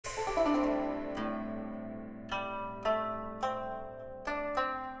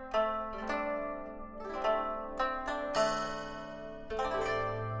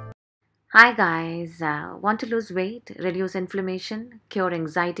Hi guys, want to lose weight, reduce inflammation, cure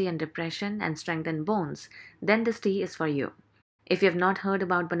anxiety and depression, and strengthen bones? Then this tea is for you. If you have not heard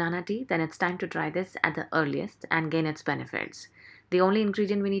about banana tea, then it's time to try this at the earliest and gain its benefits. The only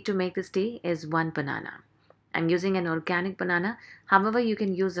ingredient we need to make this tea is one banana. I'm using an organic banana, however, you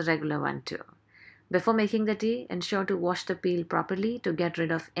can use a regular one too. Before making the tea, ensure to wash the peel properly to get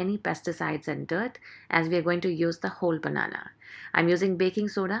rid of any pesticides and dirt, as we are going to use the whole banana. I'm using baking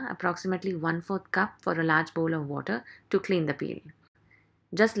soda, approximately 1/4 cup for a large bowl of water to clean the peel.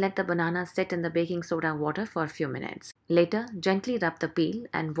 Just let the banana sit in the baking soda water for a few minutes. Later, gently rub the peel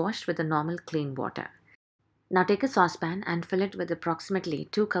and wash with the normal clean water. Now take a saucepan and fill it with approximately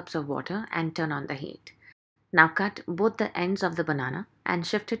 2 cups of water and turn on the heat. Now cut both the ends of the banana and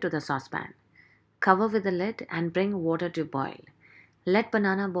shift it to the saucepan. Cover with the lid and bring water to boil. Let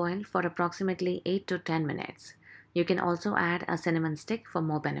banana boil for approximately 8 to 10 minutes. You can also add a cinnamon stick for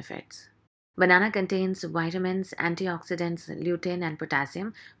more benefits. Banana contains vitamins, antioxidants, lutein, and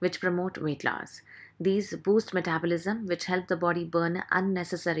potassium, which promote weight loss. These boost metabolism, which help the body burn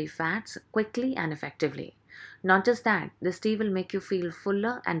unnecessary fats quickly and effectively. Not just that, this tea will make you feel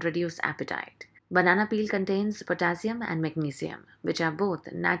fuller and reduce appetite. Banana peel contains potassium and magnesium, which are both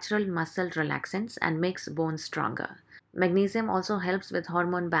natural muscle relaxants and makes bones stronger. Magnesium also helps with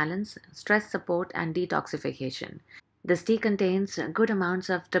hormone balance, stress support, and detoxification. This tea contains good amounts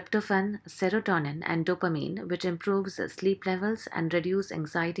of tryptophan, serotonin, and dopamine, which improves sleep levels and reduce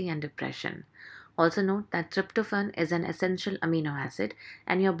anxiety and depression. Also note that tryptophan is an essential amino acid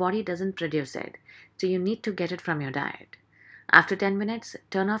and your body doesn't produce it, so you need to get it from your diet. After 10 minutes,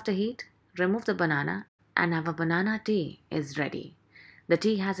 turn off the heat, remove the banana, and our banana tea is ready. The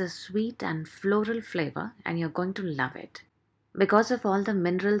tea has a sweet and floral flavor, and you're going to love it. Because of all the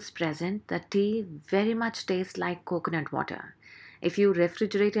minerals present, the tea very much tastes like coconut water. If you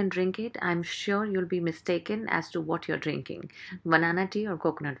refrigerate and drink it, I'm sure you'll be mistaken as to what you're drinking, banana tea or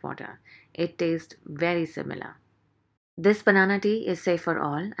coconut water. It tastes very similar. This banana tea is safe for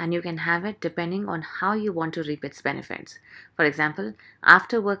all, and you can have it depending on how you want to reap its benefits. For example,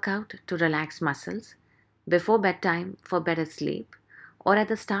 after workout to relax muscles, before bedtime for better sleep, or at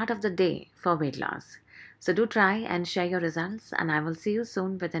the start of the day for weight loss. So do try and share your results, and I will see you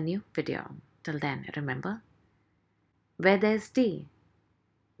soon with a new video. Till then, remember, where there's tea,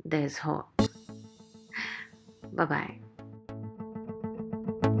 there's hope. Bye bye.